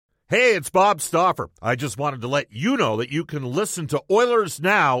Hey, it's Bob Stauffer. I just wanted to let you know that you can listen to Oilers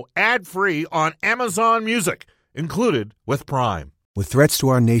Now ad-free on Amazon Music, included with Prime. With threats to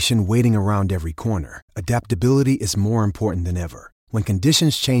our nation waiting around every corner, adaptability is more important than ever. When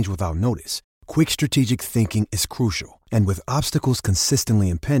conditions change without notice, quick strategic thinking is crucial. And with obstacles consistently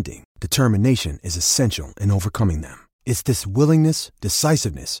impending, determination is essential in overcoming them. It's this willingness,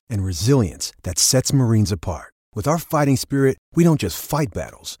 decisiveness, and resilience that sets Marines apart. With our fighting spirit, we don't just fight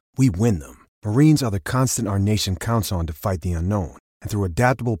battles, we win them. Marines are the constant our nation counts on to fight the unknown. And through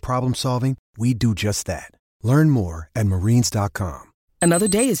adaptable problem solving, we do just that. Learn more at marines.com. Another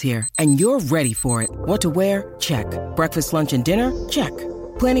day is here, and you're ready for it. What to wear? Check. Breakfast, lunch, and dinner? Check.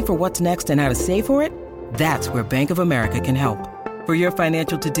 Planning for what's next and how to save for it? That's where Bank of America can help. For your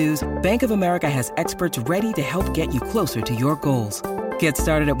financial to-dos, Bank of America has experts ready to help get you closer to your goals. Get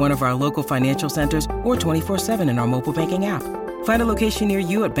started at one of our local financial centers or 24/7 in our mobile banking app. Find a location near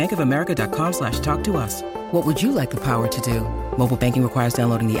you at bankofamerica.com/talktous. What would you like the power to do? Mobile banking requires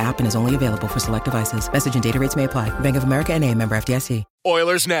downloading the app and is only available for select devices. Message and data rates may apply. Bank of America NA, member FDIC.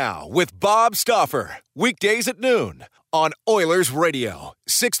 Oilers Now with Bob Stauffer. Weekdays at noon on Oilers Radio,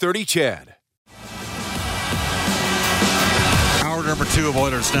 630 CHED. Hour number 2 of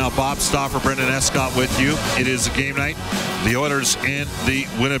Oilers Now. Bob Stauffer, Brendan Escott with you. It is a game night. The Oilers and the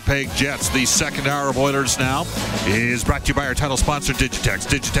Winnipeg Jets. The second hour of Oilers Now is brought to you by our title sponsor, Digitex.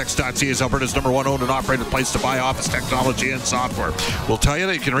 Digitex.ca is Alberta's #1 owned and operated place to buy office technology and software. We'll tell you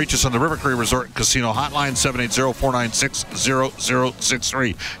that you can reach us on the River Cree Resort and Casino hotline,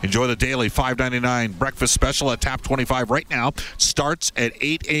 780-496-0063. Enjoy the daily $5.99 breakfast special at Tap 25 right now. Starts at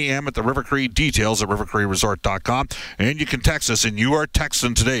 8 a.m. at the River Cree. Details at rivercreeresort.com. And you can text us, and you are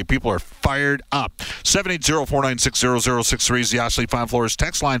texting today. People are fired up. 780-496-0063 is the Ashley Fine Floors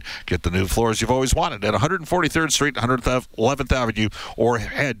text line. Get the new floors you've always wanted at 143rd Street, 111th Avenue, or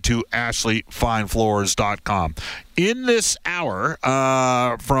head to ashleyfinefloors.com. In this hour,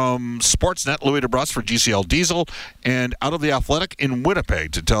 from Sportsnet, Louis DeBrusk for GCL Diesel, and out of the Athletic in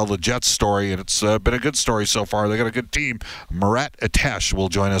Winnipeg to tell the Jets story, and it's been a good story so far. They got a good team. Murat Atesh will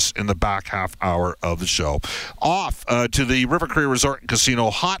join us in the back half hour of the show. Off to the River Cree Resort and Casino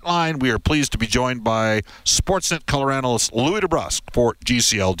hotline, we are pleased to be joined by Sportsnet color analyst Louis DeBrusk for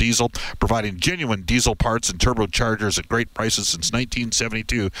GCL Diesel, providing genuine diesel parts and turbochargers at great prices since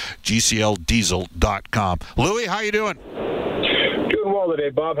 1972. GCLDiesel.com. Louis, how you doing? Doing well today,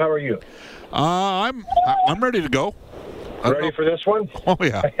 Bob. How are you? I'm ready to go. Ready for this one? Oh,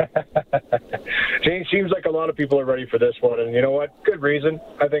 yeah. It seems like a lot of people are ready for this one, and you know what? Good reason.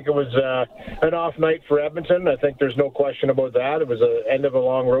 I think it was an off night for Edmonton. I think there's no question about that. It was the end of a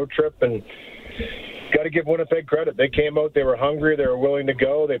long road trip, and got to give Winnipeg credit. They came out, they were hungry, they were willing to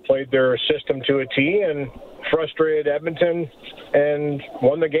go, they played their system to a T, and frustrated Edmonton and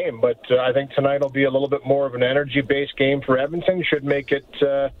won the game. But I think tonight will be a little bit more of an energy-based game for Edmonton. Should make it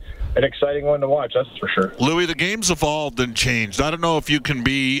an exciting one to watch, that's for sure. Louis, the game's evolved and changed. I don't know if you can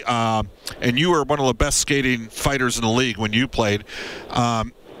be, and you were one of the best skating fighters in the league when you played,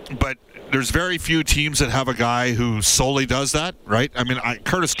 but there's very few teams that have a guy who solely does that, right? I mean,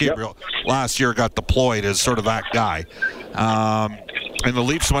 Curtis Gabriel last year got deployed as sort of that guy. And the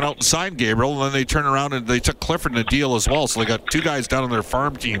Leafs went out and signed Gabriel, and then they turned around and they took Clifford in a deal as well. So they got two guys down on their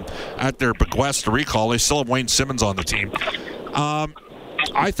farm team at their bequest to recall. They still have Wayne Simmons on the team.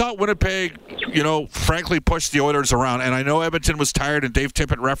 I thought Winnipeg, frankly pushed the Oilers around. And I know Edmonton was tired, and Dave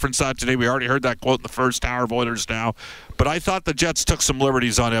Tippett referenced that today. We already heard that quote in the first hour of Oilers Now. But I thought the Jets took some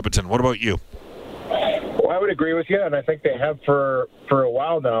liberties on Edmonton. What about you? Well, I would agree with you, and I think they have for a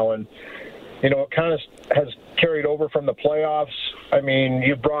while now. And, it kind of has carried over from the playoffs. I mean,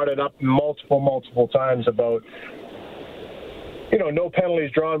 you brought it up multiple times about, no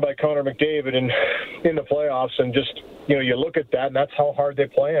penalties drawn by Connor McDavid in the playoffs, and just, you look at that, and that's how hard they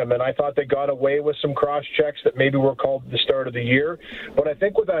play him. And I thought they got away with some cross checks that maybe were called at the start of the year. But I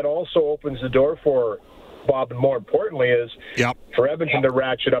think what that also opens the door for, Bob, and more importantly, is for Edmonton to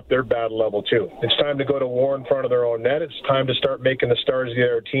ratchet up their battle level too. It's time to go to war in front of their own net. It's time to start making the stars of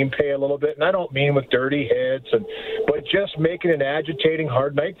their team pay a little bit. And I don't mean with dirty hits, but just make it an agitating,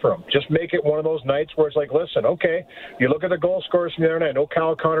 hard night for them. Just make it one of those nights where it's like, listen, okay, you look at the goal scorers from the other night. I know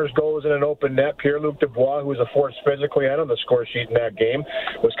Kyle Connor's goal was in an open net. Pierre-Luc Dubois, who was a force physically out on the score sheet in that game,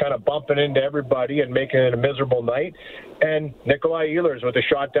 was kind of bumping into everybody and making it a miserable night. And Nikolai Ehlers with a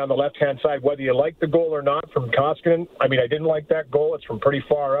shot down the left-hand side, whether you like the goal or not from Koskinen. I mean, I didn't like that goal. It's from pretty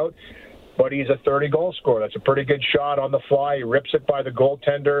far out. But he's a 30-goal scorer. That's a pretty good shot on the fly. He rips it by the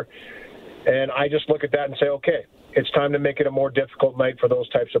goaltender. And I just look at that and say, okay, it's time to make it a more difficult night for those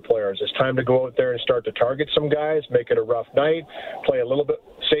types of players. It's time to go out there and start to target some guys, make it a rough night, play a little bit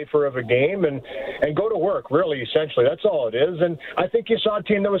safer of a game and go to work, really, essentially. That's all it is. And I think you saw a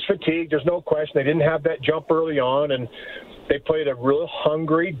team that was fatigued. There's no question. They didn't have that jump early on, and they played a real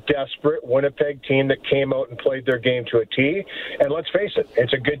hungry, desperate Winnipeg team that came out and played their game to a T. And let's face it,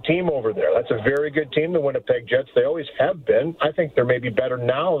 it's a good team over there. That's a very good team, the Winnipeg Jets. They always have been. I think they're maybe better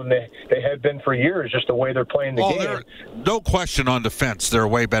now than they have been for years, just the way they're playing the game. No question on defense. They're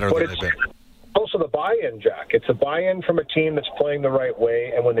way better than they've been. Also the buy-in, Jack. It's a buy-in from a team that's playing the right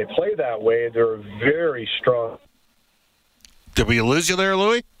way, and when they play that way, they're very strong. Did we lose you there,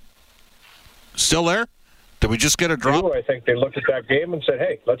 Louis? Still there? Did we just get a drop? I think they looked at that game and said,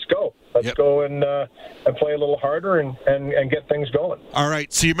 hey, let's go. Let's go and play a little harder and get things going. All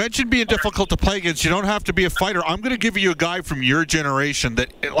right. So you mentioned being difficult to play against. You don't have to be a fighter. I'm going to give you a guy from your generation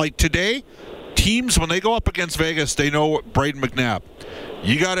that, like today, teams, when they go up against Vegas, they know Braden McNabb.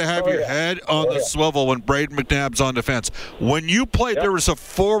 You got to have your head on the swivel when Braden McNabb's on defense. When you played, there was a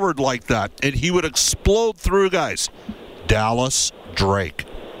forward like that, and he would explode through guys. Dallas Drake.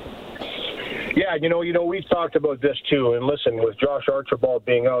 Yeah, we've talked about this too. And listen, with Josh Archibald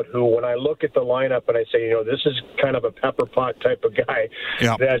being out, who when I look at the lineup and I say, this is kind of a pepper pot type of guy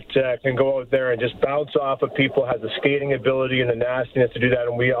that can go out there and just bounce off of people, has the skating ability and the nastiness to do that.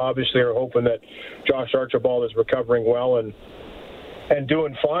 And we obviously are hoping that Josh Archibald is recovering well and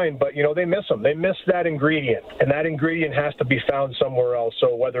doing fine, but they miss him. They miss that ingredient, and that ingredient has to be found somewhere else.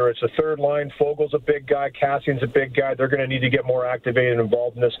 So whether it's a third line, Fogel's a big guy, Cassian's a big guy, they're going to need to get more activated and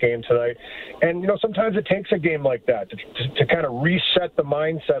involved in this game tonight. And sometimes it takes a game like that to kind of reset the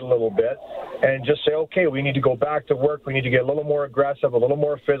mindset a little bit and just say, okay, we need to go back to work. We need to get a little more aggressive, a little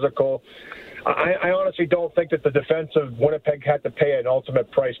more physical. I honestly don't think that the defense of Winnipeg had to pay an ultimate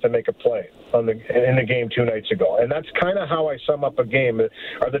price to make a play in the game 2 nights ago. And that's kind of how I sum up a game.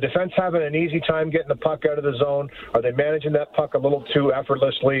 Are the defense having an easy time getting the puck out of the zone? Are they managing that puck a little too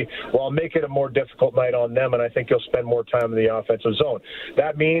effortlessly? Well, I'll make it a more difficult night on them, and I think you'll spend more time in the offensive zone.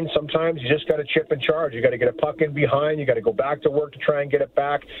 That means sometimes you just got to chip and charge. You got to get a puck in behind. You got to go back to work to try and get it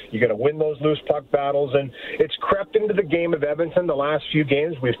back. You got to win those loose puck battles. And it's crept into the game of Edmonton the last few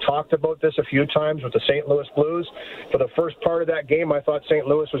games. We've talked about this a few times with the St. Louis Blues. For the first part of that game, I thought St.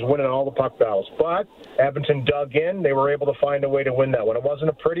 Louis was winning all the puck battles. But Edmonton dug in. They were able to find a way to win that one. It wasn't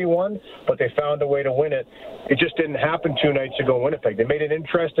a pretty one, but they found a way to win it. It just didn't happen 2 nights ago in Winnipeg. They made it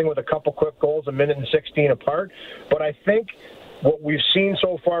interesting with a couple quick goals, 1:16 apart. But I think what we've seen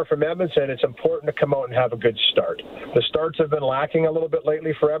so far from Edmonton, it's important to come out and have a good start. The starts have been lacking a little bit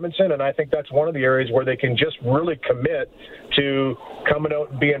lately for Edmonton, and I think that's one of the areas where they can just really commit to coming out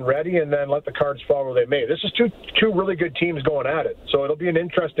and being ready and then let the cards fall where they may. This is two really good teams going at it, so it'll be an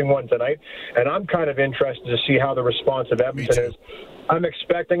interesting one tonight, and I'm kind of interested to see how the response of Edmonton is. I'm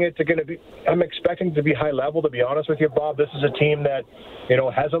expecting it to be high level, to be honest with you, Bob. This is a team that,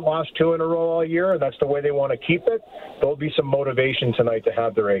 hasn't lost 2 in a row all year, and that's the way they want to keep it. There'll be some motivation tonight to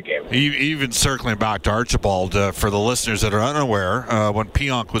have their A game. Even circling back to Archibald, for the listeners that are unaware, when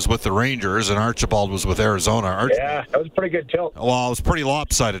Pionk was with the Rangers and Archibald was with Arizona. Yeah, that was a pretty good tilt. Well, it was a pretty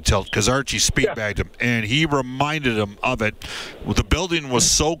lopsided tilt because Archie speedbagged him, and he reminded him of it. The building was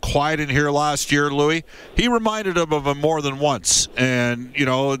so quiet in here last year, Louis. He reminded him of him more than once. And,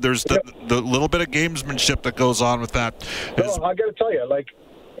 there's the little bit of gamesmanship that goes on with that. No, I got to tell you,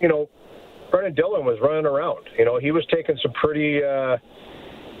 Brendan Dillon was running around. He was taking some pretty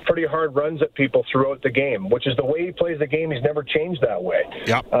hard runs at people throughout the game, which is the way he plays the game. He's never changed that way.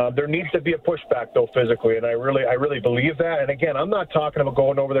 Yep. There needs to be a pushback, though, physically, and I really believe that. And again, I'm not talking about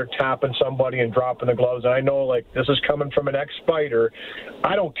going over there tapping somebody and dropping the gloves. And I know, this is coming from an ex-fighter.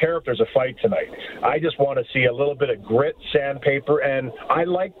 I don't care if there's a fight tonight. I just want to see a little bit of grit, sandpaper, and I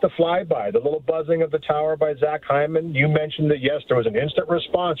like the flyby, the little buzzing of the tower by Zach Hyman. You mentioned that, yes, there was an instant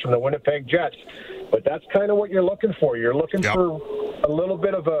response from the Winnipeg Jets, but that's kind of what you're looking for. You're looking for a little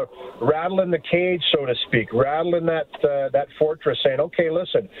bit of a rattle in the cage, so to speak, rattle in that fortress, saying, okay,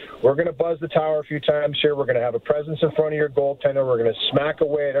 listen, we're going to buzz the tower a few times here. We're going to have a presence in front of your goaltender. We're going to smack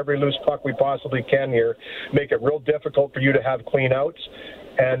away at every loose puck we possibly can here, make it real difficult for you to have clean outs.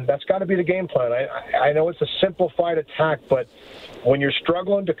 And that's got to be the game plan. I know it's a simplified attack, but when you're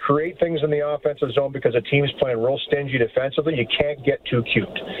struggling to create things in the offensive zone because a team's playing real stingy defensively, you can't get too cute.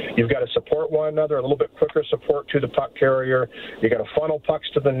 You've got to support one another, a little bit quicker support to the puck carrier. You got to funnel pucks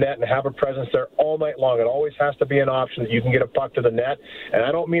to the net and have a presence there all night long. It always has to be an option that you can get a puck to the net. And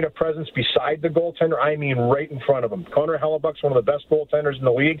I don't mean a presence beside the goaltender. I mean right in front of him. Connor Hellebuck's one of the best goaltenders in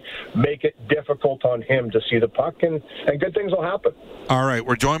the league. Make it difficult on him to see the puck, and good things will happen. All right. right,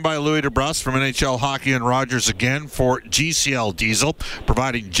 we're joined by Louis DeBrusk from NHL Hockey and Rogers again for GCL Diesel,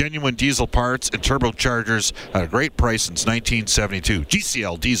 providing genuine diesel parts and turbochargers at a great price since 1972.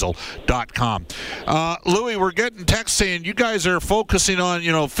 GCLDiesel.com. Louis, we're getting texts saying you guys are focusing on,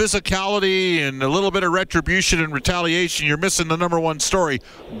 physicality and a little bit of retribution and retaliation. You're missing the number one story,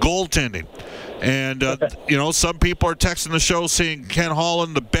 goaltending. And, some people are texting the show saying Ken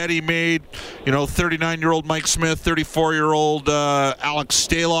Holland, the bet he made, 39-year-old Mike Smith, 34-year-old Alex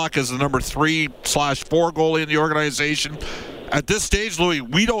Stalock as the number 3/4 goalie in the organization. At this stage, Louis,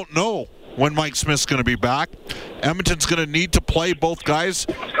 we don't know when Mike Smith's going to be back. Edmonton's going to need to play both guys.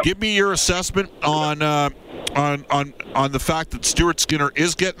 Give me your assessment on the fact that Stuart Skinner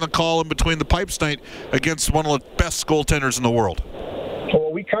is getting the call in between the pipes tonight against one of the best goaltenders in the world.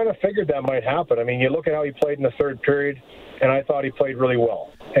 Well, we kind of figured that might happen. I mean, you look at how he played in the third period, and I thought he played really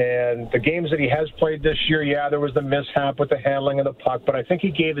well. And the games that he has played this year, there was the mishap with the handling of the puck, but I think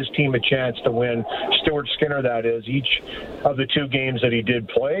he gave his team a chance to win. Stuart Skinner, that is, each of the 2 games that he did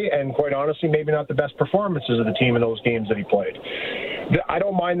play, and quite honestly, maybe not the best performances of the team in those games that he played. I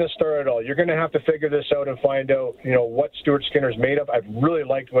don't mind this start at all. You're going to have to figure this out and find out, what Stuart Skinner's made of. I've really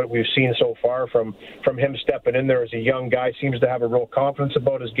liked what we've seen so far from him stepping in there as a young guy. Seems to have a real confidence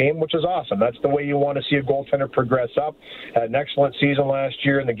about his game, which is awesome. That's the way you want to see a goaltender progress up. Had an excellent season last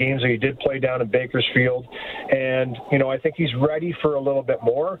year in the games that he did play down in Bakersfield. And, I think he's ready for a little bit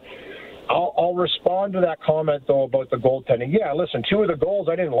more. I'll respond to that comment, though, about the goaltending. Yeah, listen, 2 of the goals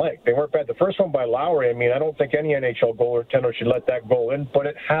I didn't like. They weren't bad. The first one by Lowry, I don't think any NHL goaltender should let that goal in, but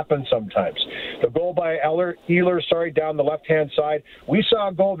it happens sometimes. The goal by Ehlers, down the left-hand side, we saw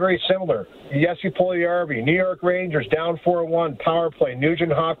a goal very similar. Jesse Puljujarvi, New York Rangers, down 4-1, power play.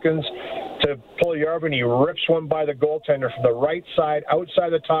 Nugent Hopkins to Puljujarvi, and he rips one by the goaltender from the right side, outside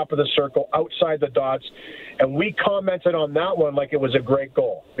the top of the circle, outside the dots. And we commented on that one like it was a great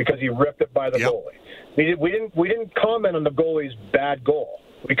goal because he ripped it by the goalie. We didn't comment on the goalie's bad goal.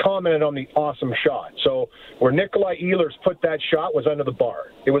 We commented on the awesome shot. So where Nikolai Ehlers put that shot was under the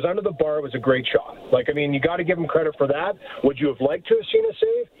bar. It was under the bar. It was a great shot. You got to give him credit for that. Would you have liked to have seen a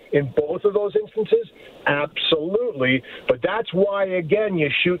save in both of those instances? Absolutely. But that's why, again, you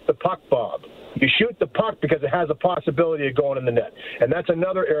shoot the puck, Bob. You shoot the puck because it has a possibility of going in the net. And that's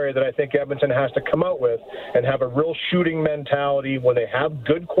another area that I think Edmonton has to come out with and have a real shooting mentality when they have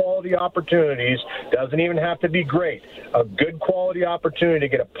good quality opportunities. Doesn't even have to be great. A good quality opportunity to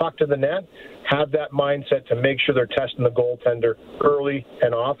get a puck to the net, have that mindset to make sure they're testing the goaltender early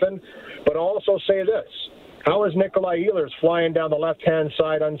and often. But I'll also say this. How is Nikolai Ehlers flying down the left-hand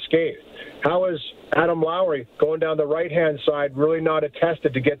side unscathed? How is Adam Lowry going down the right-hand side really not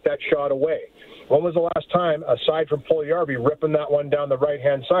attested to get that shot away? When was the last time, aside from Puljujarvi ripping that one down the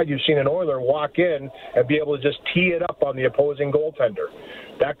right-hand side, you've seen an Oiler walk in and be able to just tee it up on the opposing goaltender?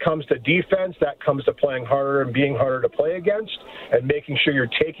 That comes to defense. That comes to playing harder and being harder to play against and making sure you're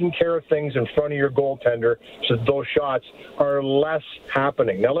taking care of things in front of your goaltender so that those shots are less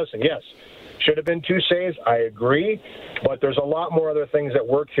happening. Now, listen, yes, should have been 2 saves. I agree. But there's a lot more other things at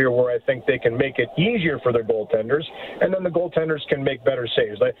work here where I think they can make it easier for their goaltenders, and then the goaltenders can make better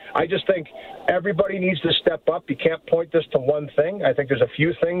saves. I just think everybody needs to step up. You can't point this to one thing. I think there's a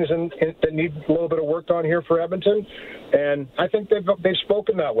few things that need a little bit of work on here for Edmonton, and I think they've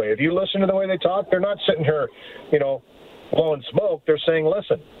spoken that way. If you listen to the way they talk, they're not sitting here, blowing smoke. They're saying,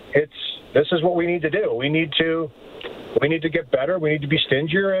 listen, this is what we need to do. We need to get better. We need to be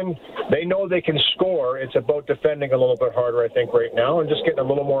stingier, and they know they can score. It's about defending a little bit harder, I think, right now, and just getting a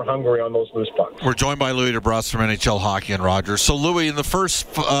little more hungry on those loose pucks. We're joined by Louis DeBrusk from NHL Hockey and Rogers. So, Louis, in the first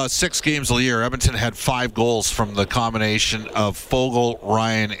 6 games of the year, Edmonton had 5 goals from the combination of Foegele,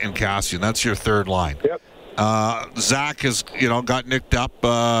 Ryan, and Kassian. That's your third line. Yep. Zach has, got nicked up.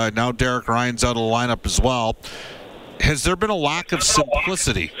 Now Derek Ryan's out of the lineup as well. Has there been a lack of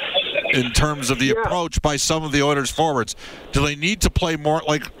simplicity in terms of the approach by some of the Oilers forwards? Do they need to play more?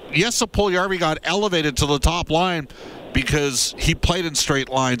 Yes, Puljujarvi got elevated to the top line because he played in straight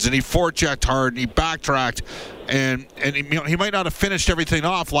lines and he forechecked hard and he backtracked and he might not have finished everything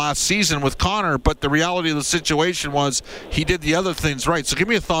off last season with Connor, but the reality of the situation was he did the other things right. So give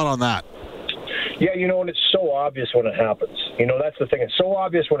me a thought on that. Yeah, and it's so obvious when it happens. That's the thing. It's so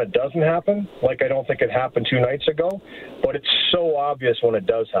obvious when it doesn't happen. I don't think it happened 2 nights ago, but it's so obvious when it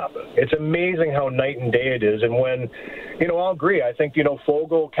does happen. It's amazing how night and day it is. And when, I'll agree. I think,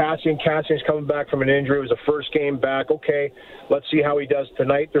 Foegele, Kassian's coming back from an injury. It was the first game back. Okay, let's see how he does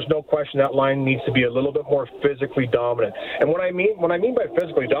tonight. There's no question that line needs to be a little bit more physically dominant. And what I mean by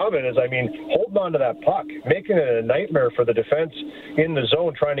physically dominant is, holding on to that puck, making it a nightmare for the defense in the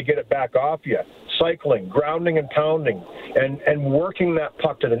zone, trying to get it back off you. Cycling, grounding and pounding, and working that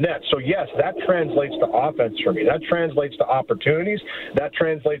puck to the net. So, yes, that translates to offense for me. That translates to opportunities. That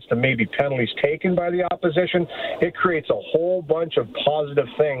translates to maybe penalties taken by the opposition. It creates a whole bunch of positive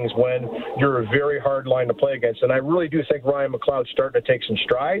things when you're a very hard line to play against. And I really do think Ryan McLeod's starting to take some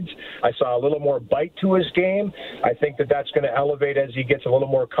strides. I saw a little more bite to his game. I think that that's going to elevate as he gets a little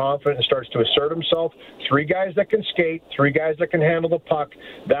more confident and starts to assert himself. 3 guys that can skate, 3 guys that can handle the puck.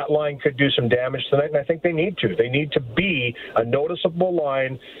 That line could do some damage tonight, and I think they need to. They need to be a noticeable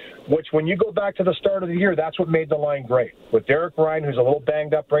line, which when you go back to the start of the year, that's what made the line great. With Derek Ryan, who's a little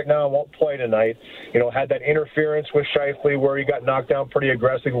banged up right now and won't play tonight, had that interference with Scheifele where he got knocked down pretty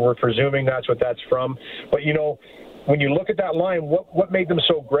aggressively. We're presuming that's what that's from. But, when you look at that line, what made them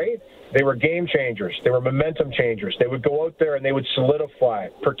so great? They were game changers. They were momentum changers. They would go out there and they would solidify,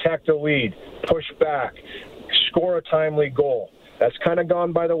 protect a lead, push back, score a timely goal. That's kind of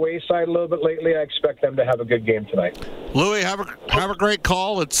gone by the wayside a little bit lately. I expect them to have a good game tonight. Louis, have a great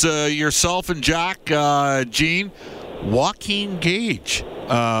call. It's yourself and Jack, Gene. Joaquin Gage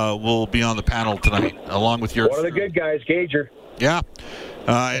will be on the panel tonight, along with your... One of the good guys, Gager. Yeah.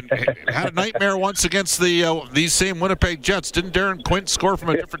 And had a nightmare once against these same Winnipeg Jets. Didn't Darren Quint score from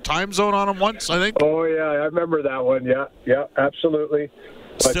a different time zone on him once, I think? Oh, yeah, I remember that one. Yeah, absolutely.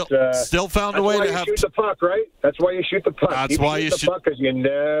 But, still found a way to have... That's why you shoot the puck, right? That's why you shoot the puck. That's why you shoot the puck, because you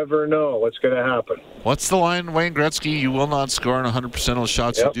never know what's going to happen. What's the line, Wayne Gretzky? You will not score on 100% of the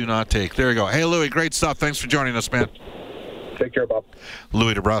shots you do not take. There you go. Hey, Louis, great stuff. Thanks for joining us, man. Take care, Bob.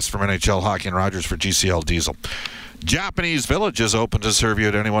 Louis DeBrusk from NHL Hockey and Rogers for GCL Diesel. Japanese Village is open to serve you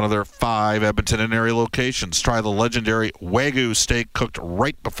at any one of their 5 Edmonton and area locations. Try the legendary Wagyu steak cooked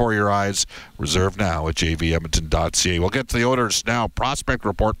right before your eyes. Reserve now at jvedmonton.ca. We'll get to the Oilers Now prospect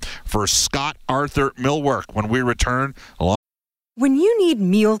report for Scott Arthur Millwork when we return. When you need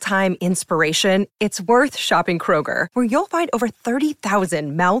mealtime inspiration, it's worth shopping Kroger, where you'll find over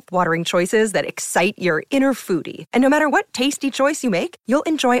 30,000 mouth-watering choices that excite your inner foodie. And no matter what tasty choice you make, you'll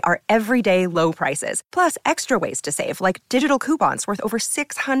enjoy our everyday low prices, plus extra ways to save, like digital coupons worth over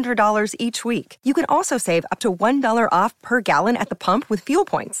 $600 each week. You can also save up to $1 off per gallon at the pump with fuel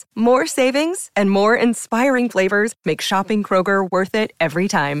points. More savings and more inspiring flavors make shopping Kroger worth it every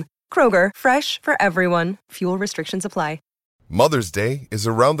time. Kroger, fresh for everyone. Fuel restrictions apply. Mother's Day is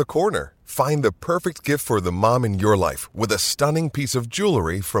around the corner. Find the perfect gift for the mom in your life with a stunning piece of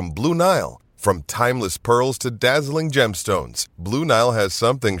jewelry from Blue Nile. From timeless pearls to dazzling gemstones, Blue Nile has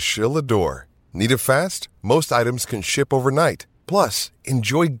something she'll adore. Need it fast? Most items can ship overnight. Plus,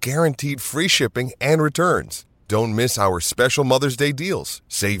 enjoy guaranteed free shipping and returns. Don't miss our special Mother's Day deals.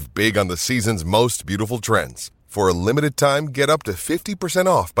 Save big on the season's most beautiful trends. For a limited time, get up to 50%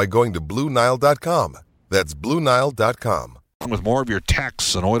 off by going to BlueNile.com. That's BlueNile.com. With more of your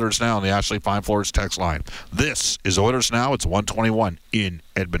texts on Oilers Now on the Ashley Fine Floors text line. This is Oilers Now. It's 1:21 in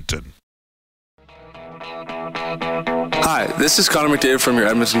Edmonton. Hi, this is Connor McDavid from your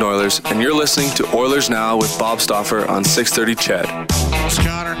Edmonton Oilers, and you're listening to Oilers Now with Bob Stauffer on 630 CHED. It's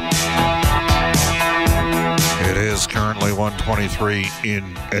Connor. It is currently 1:23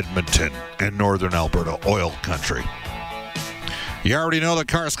 in Edmonton and northern Alberta oil country. You already know that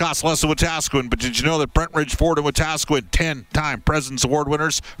cars cost less in Wetaskiwin, but did you know that Brent Ridge Ford and Wetaskiwin 10-time President's Award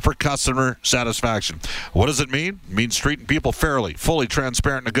winners for customer satisfaction? What does it mean? It means treating people fairly, fully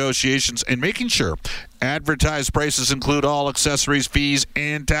transparent negotiations, and making sure advertised prices include all accessories, fees,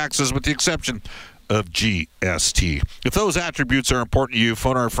 and taxes with the exception of GST. If those attributes are important to you,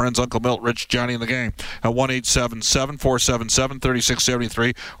 phone our friends Uncle Milt, Rich, Johnny, and the gang at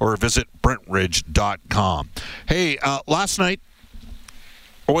 1-877-477-3673 or visit BrentRidge.com. Hey, last night,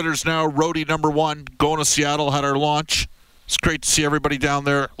 Oilers Now roadie number 1 going to Seattle, had our launch. It's great to see everybody down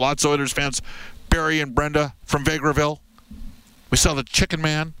there. Lots of Oilers fans. Barry and Brenda from Vegreville. We saw the Chicken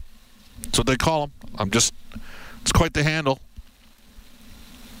Man. That's what they call him. It's quite the handle.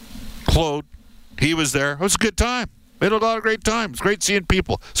 Claude, he was there. It was a good time. We had a lot of great times. It's great seeing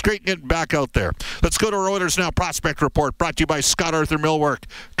people. It's great getting back out there. Let's go to our Oilers Now prospect report brought to you by Scott Arthur Millwork.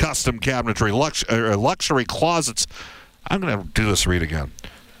 Custom cabinetry, luxury closets. I'm going to do this read again.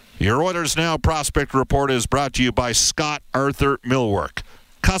 Your Oilers Now prospect report is brought to you by Scott Arthur Millwork.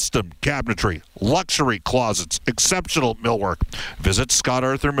 Custom cabinetry, luxury closets, exceptional millwork. Visit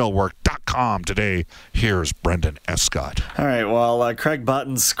ScottArthurMillwork.com. Oilers.com today. Here's Brendan Escott. All right, well, Craig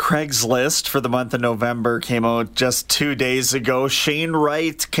Button's Craigslist for the month of November came out just 2 days ago. Shane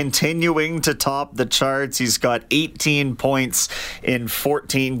Wright continuing to top the charts. He's got 18 points in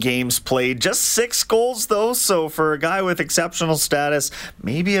 14 games played. Just 6 goals, though, so for a guy with exceptional status,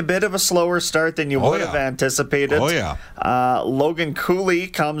 maybe a bit of a slower start than you would have anticipated. Oh, yeah. Logan Cooley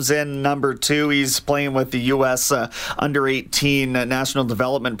comes in number 2. He's playing with the U.S. Under-18 National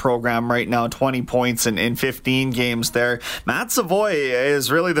Development Program right now, 20 points in 15 games there. Matt Savoy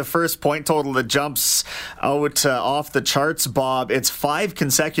is really the first point total that jumps out off the charts, Bob. It's 5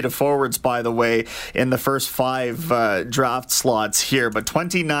 consecutive forwards, by the way, in the first 5 draft slots here, but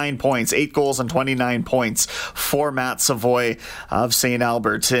 29 points, 8 goals and 29 points for Matt Savoy of St.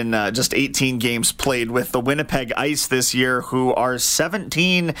 Albert in just 18 games played with the Winnipeg Ice this year, who are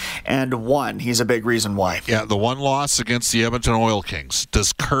 17-1. He's a big reason why. Yeah, the one loss against the Edmonton Oil Kings.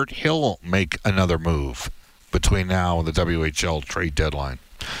 Does Kurt Hill make another move between now and the WHL trade deadline?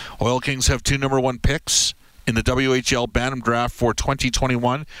 Oil Kings have 2 number 1 picks in the WHL Bantam Draft for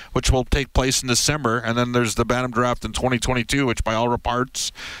 2021, which will take place in December, and then there's the Bantam Draft in 2022, which by all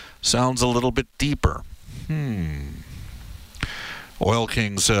reports sounds a little bit deeper. Oil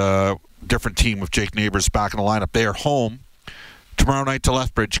Kings, different team with Jake Neighbours back in the lineup. They are home tomorrow night to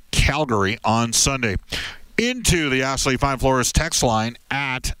Lethbridge, Calgary on Sunday. Into the Ashley Fine Floors text line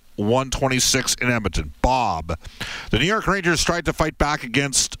at 126 in Edmonton. Bob, the New York Rangers tried to fight back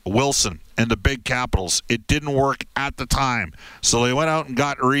against Wilson and the big Capitals. It didn't work at the time, so they went out and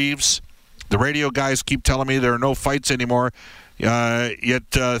got Reeves. The radio guys keep telling me there are no fights anymore. Yet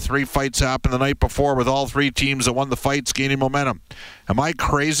 3 fights happened the night before with all 3 teams that won the fights gaining momentum. Am I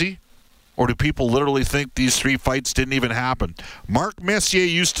crazy? Or do people literally think these 3 fights didn't even happen? Mark Messier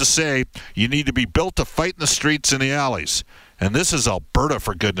used to say, you need to be built to fight in the streets and the alleys. And this is Alberta,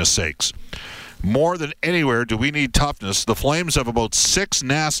 for goodness sakes. More than anywhere do we need toughness. The Flames have about 6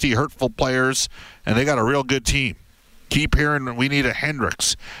 nasty, hurtful players, and they got a real good team. Keep hearing we need a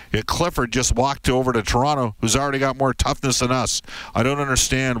Hendricks. Yet Clifford just walked over to Toronto, who's already got more toughness than us. I don't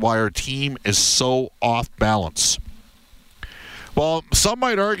understand why our team is so off balance. Well, some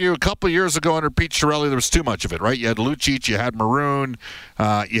might argue a couple of years ago under Pete Chiarelli, there was too much of it, right? You had Lucic, you had Maroon,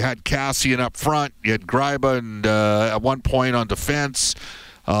 you had Cassian up front, you had Greiba, and at one point on defense,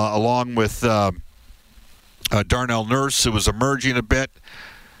 along with Darnell Nurse, who was emerging a bit.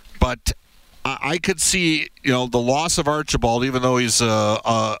 But I could see, the loss of Archibald, even though he's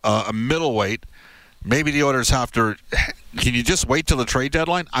a middleweight. Maybe the Oilers have to. Can you just wait till the trade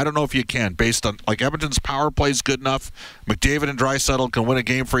deadline? I don't know if you can, based on Edmonton's power play is good enough. McDavid and Draisaitl can win a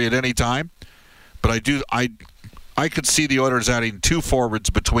game for you at any time. But I could see the Oilers adding 2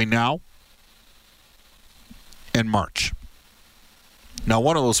 forwards between now and March. Now,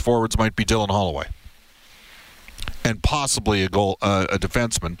 one of those forwards might be Dylan Holloway, and possibly a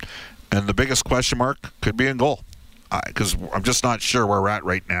defenseman. And the biggest question mark could be in goal, because I'm just not sure where we're at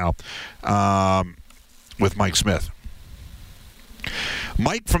right now with Mike Smith.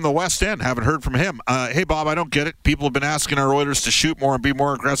 Mike from the West End, haven't heard from him. Hey, Bob, I don't get it. People have been asking our Oilers to shoot more and be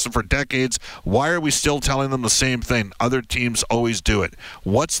more aggressive for decades. Why are we still telling them the same thing? Other teams always do it.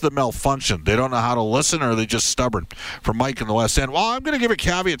 What's the malfunction? They don't know how to listen, or are they just stubborn? From Mike in the West End. Well, I'm going to give a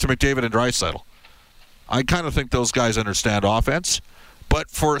caveat to McDavid and Draisaitl. I kind of think those guys understand offense.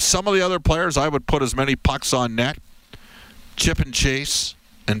 But for some of the other players, I would put as many pucks on net, chip and chase,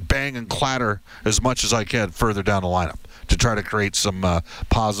 and bang and clatter as much as I can further down the lineup to try to create some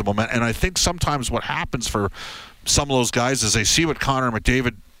positive momentum. And I think sometimes what happens for some of those guys is they see what Connor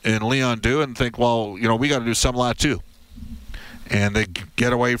McDavid and Leon do and think, well, we got to do some of that too. And they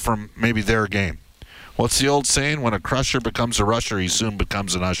get away from maybe their game. What's the old saying? When a crusher becomes a rusher, he soon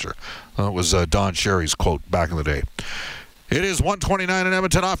becomes an usher. That was Don Cherry's quote back in the day. It is 1:29 in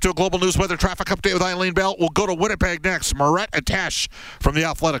Edmonton. Off to a global news weather traffic update with Eileen Bell. We'll go to Winnipeg next. Moret Atesh from The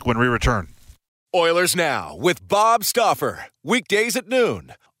Athletic when we return. Oilers Now with Bob Stauffer. Weekdays at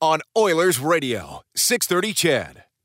noon on Oilers Radio, 630 CHED.